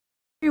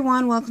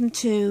Everyone, welcome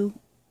to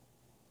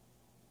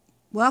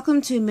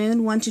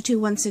Moon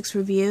 12216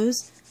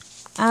 reviews.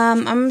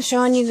 I'm gonna be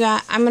showing you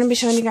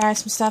guys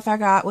some stuff I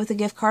got with a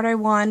gift card I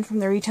won from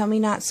the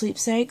retailmenot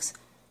sweepstakes.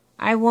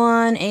 I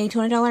won a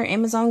 $20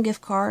 Amazon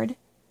gift card,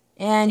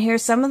 and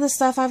here's some of the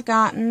stuff I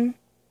got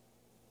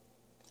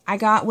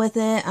with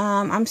it.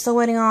 I'm still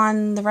waiting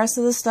on the rest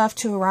of the stuff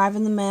to arrive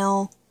in the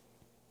mail,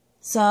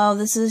 so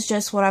this is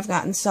just what I've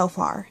gotten so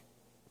far.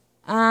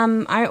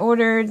 I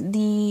ordered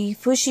the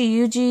Fushi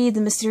Yuji, The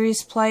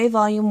Mysterious Play,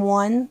 Volume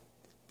 1,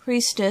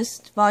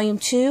 Priestess, Volume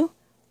 2,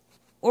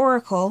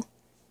 Oracle,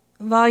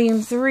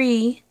 Volume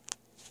 3,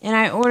 and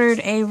I ordered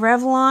a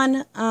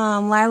Revlon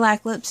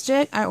Lilac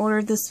Lipstick. I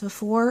ordered this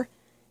before.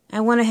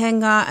 I went ahead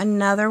and got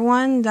another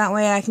one, that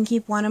way I can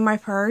keep one in my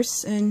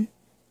purse, and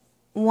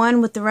one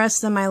with the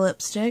rest of my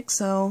lipstick,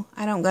 so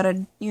I don't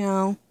gotta,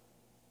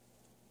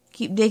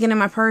 keep digging in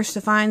my purse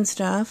to find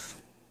stuff.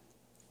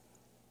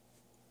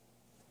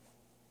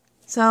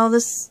 So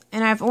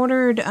and I've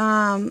ordered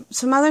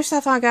some other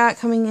stuff I got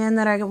coming in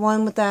that I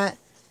won with that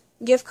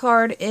gift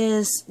card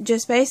is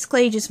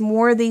basically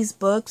more of these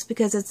books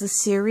because it's a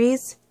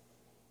series.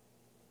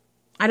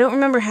 I don't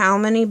remember how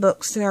many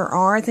books there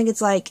are. I think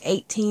it's like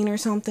 18 or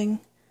something.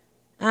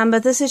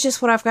 But this is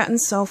just what I've gotten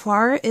so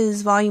far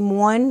is Volume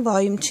 1,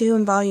 Volume 2,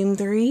 and Volume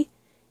 3,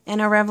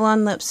 and a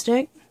Revlon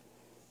lipstick.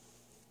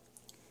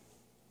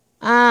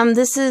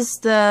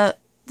 The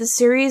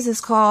series is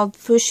called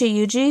Fushi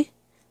Yuji,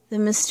 The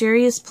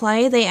Mysterious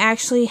Play. They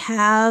actually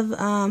have,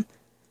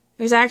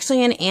 there's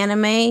actually an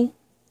anime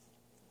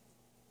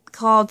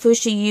called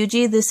Fushi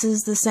Yuji. This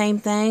is the same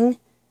thing.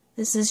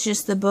 This is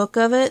just the book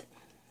of it.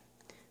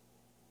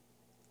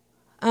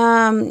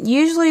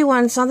 Usually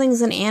when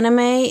something's an anime,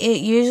 it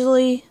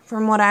usually,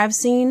 from what I've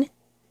seen,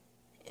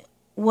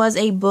 was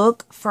a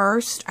book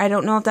first. I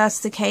don't know if that's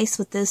the case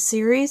with this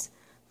series,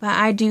 but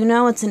I do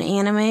know it's an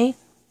anime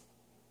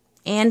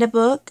and a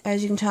book.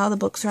 As you can tell, the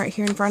book's right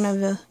here in front of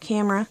the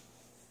camera.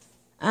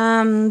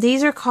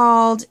 These are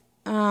called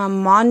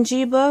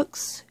manga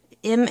books,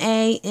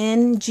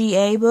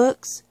 M-A-N-G-A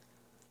books.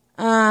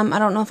 I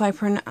don't know if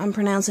I'm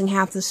pronouncing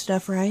half this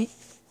stuff right.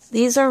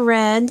 These are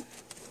read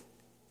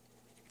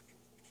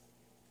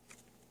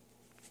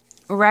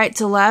right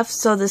to left,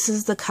 so this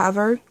is the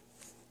cover,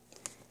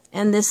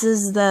 and this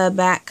is the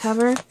back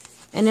cover,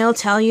 and it'll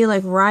tell you,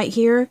 like, right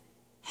here,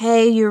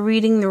 hey, you're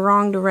reading the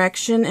wrong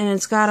direction, and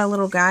it's got a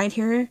little guide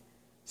here,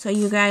 so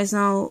you guys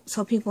know,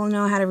 so people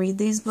know how to read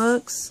these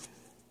books.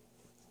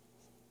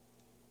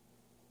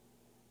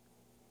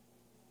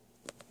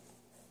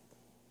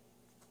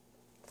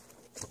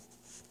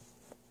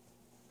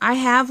 I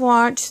have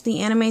watched the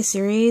anime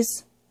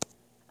series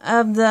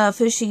of the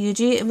Fushi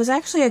Yuji. It was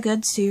actually a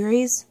good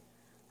series.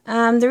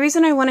 The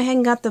reason I went ahead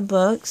and got the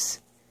books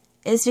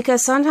is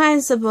because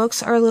sometimes the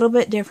books are a little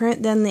bit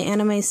different than the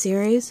anime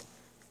series.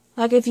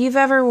 Like if you've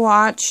ever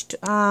watched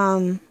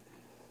Sailor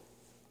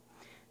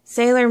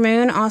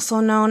Moon, also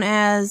known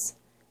as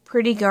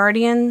Pretty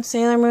Guardian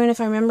Sailor Moon, if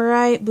I remember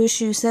right,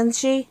 Bushu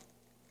Senshi.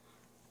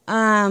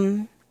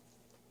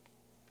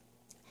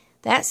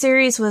 That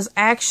series was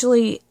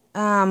actually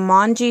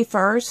manga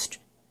first.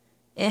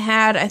 It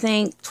had, I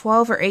think,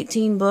 12 or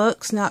 18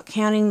 books, not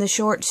counting the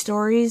short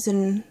stories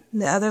and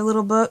the other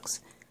little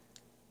books.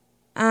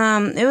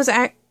 It was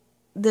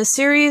the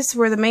series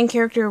where the main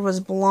character was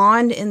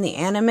blonde in the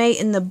anime.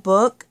 In the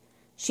book,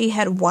 she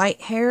had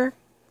white hair.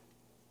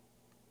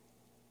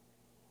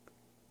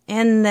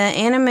 And the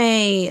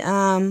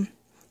anime,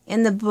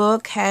 in the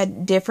book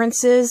had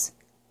differences.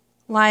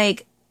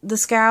 Like, the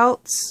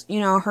scouts,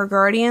 her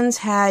guardians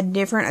had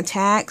different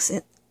attacks.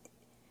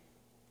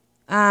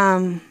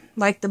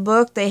 Like the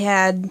book, they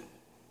had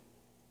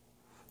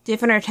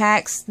different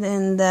attacks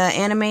than the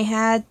anime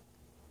had.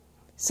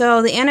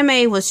 So the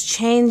anime was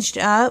changed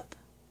up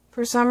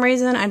for some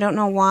reason. I don't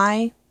know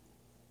why.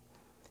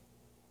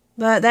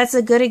 But that's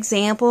a good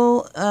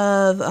example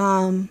of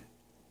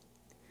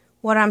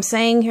what I'm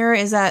saying here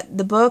is that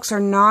the books are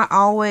not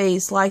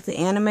always like the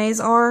animes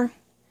are.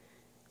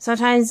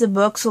 Sometimes the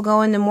books will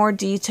go into more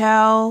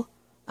detail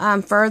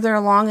further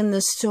along in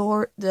the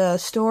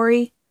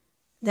story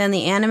than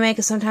the anime,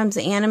 because sometimes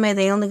the anime,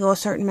 they only go a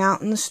certain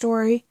amount in the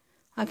story.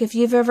 Like if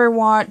you've ever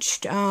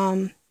watched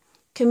Kamichi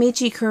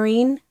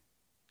Kurin,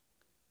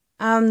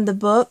 the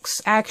books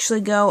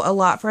actually go a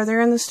lot further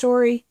in the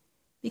story,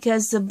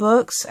 because the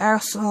books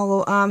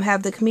also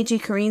have the Kamichi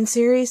Kurin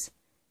series,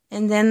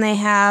 and then they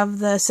have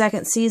the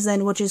second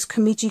season, which is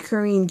Kamichi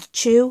Kurin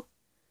Chu,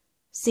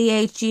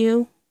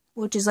 C-H-U,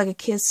 which is like a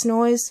kiss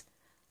noise.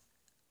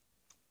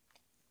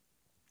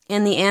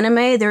 In the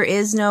anime, there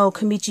is no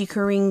Kamichi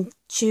Kurin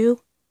Chu,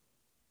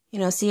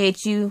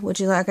 C-H-U,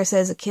 which is, like I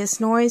said, is a kiss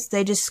noise.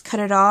 They just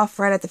cut it off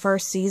right at the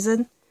first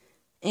season.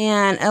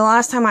 And the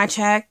last time I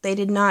checked, they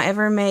did not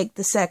ever make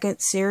the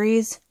second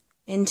series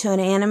into an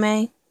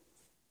anime.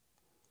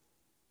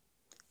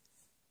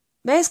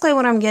 Basically,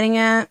 what I'm getting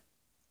at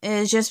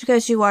is just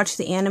because you watch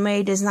the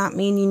anime does not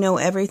mean you know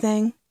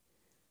everything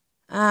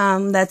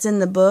that's in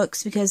the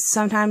books, because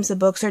sometimes the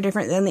books are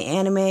different than the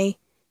anime,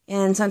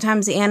 And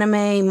sometimes the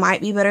anime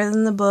might be better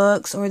than the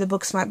books, or the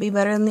books might be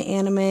better than the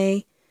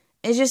anime.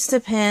 It just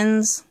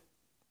depends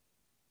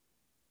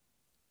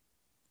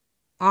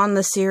on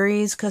the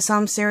series, because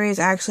some series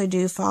actually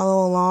do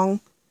follow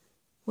along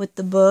with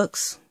the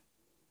books.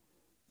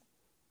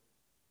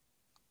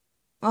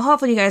 Well,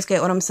 hopefully you guys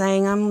get what I'm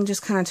saying. I'm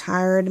just kind of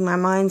tired. My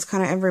mind's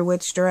kind of every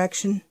which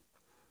direction.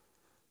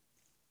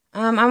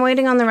 I'm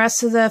waiting on the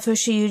rest of the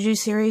Fushiyuju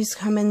series to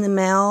come in the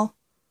mail.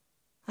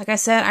 Like I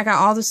said, I got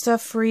all the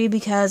stuff free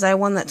because I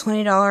won that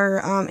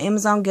 $20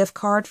 Amazon gift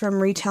card from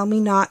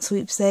retailmenot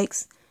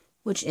sweepstakes,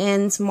 which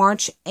ends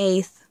March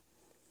 8th.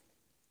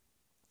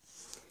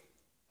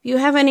 If you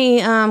have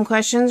any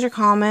questions or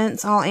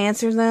comments, I'll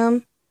answer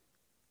them.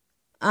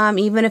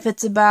 Even if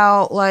it's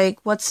about, like,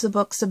 what's the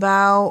book's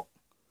about,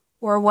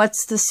 or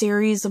what's the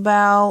series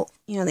about,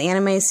 you know, the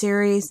anime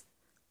series.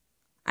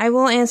 I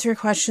will answer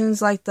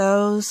questions like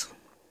those.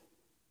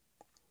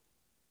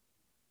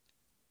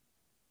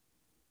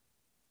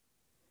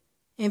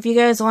 If you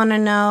guys want to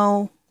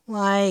know,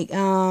 like,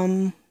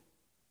 one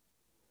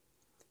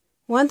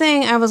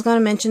thing I was going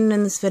to mention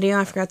in this video,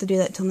 I forgot to do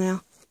that till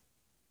now.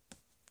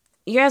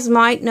 You guys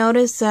might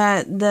notice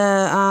that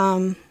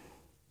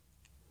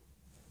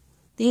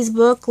these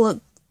books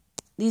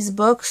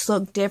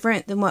look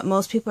different than what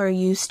most people are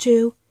used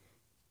to.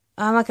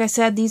 Like I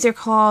said, these are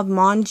called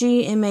manga,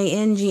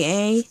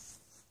 M-A-N-G-A.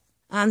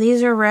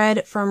 These are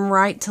read from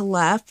right to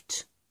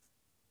left.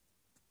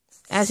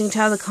 As you can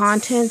tell, the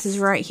contents is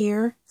right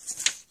here.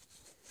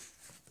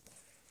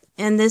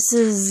 And this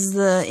is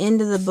the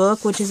end of the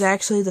book, which is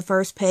actually the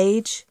first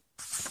page.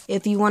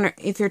 If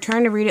you're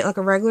trying to read it like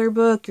a regular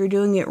book, you're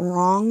doing it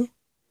wrong.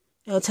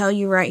 It'll tell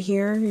you right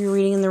here, you're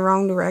reading in the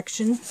wrong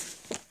direction.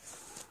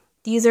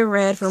 These are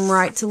read from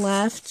right to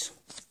left.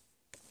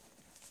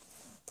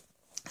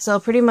 So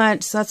pretty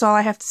much, that's all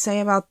I have to say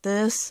about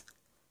this.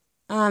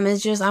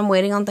 It's just, I'm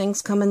waiting on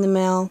things to come in the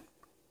mail.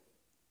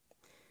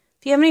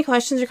 If you have any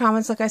questions or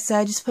comments, like I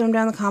said, just put them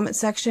down in the comment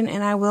section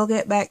and I will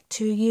get back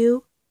to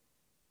you.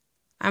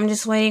 I'm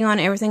just waiting on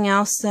everything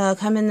else to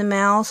come in the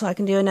mail so I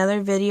can do another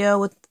video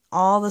with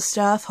all the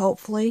stuff,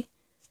 hopefully.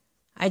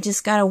 I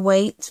just gotta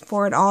wait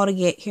for it all to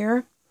get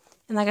here.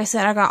 And like I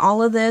said, I got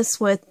all of this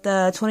with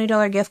the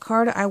 $20 gift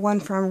card I won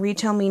from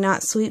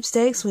retailmenot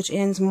sweepstakes, which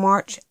ends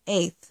March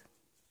 8th.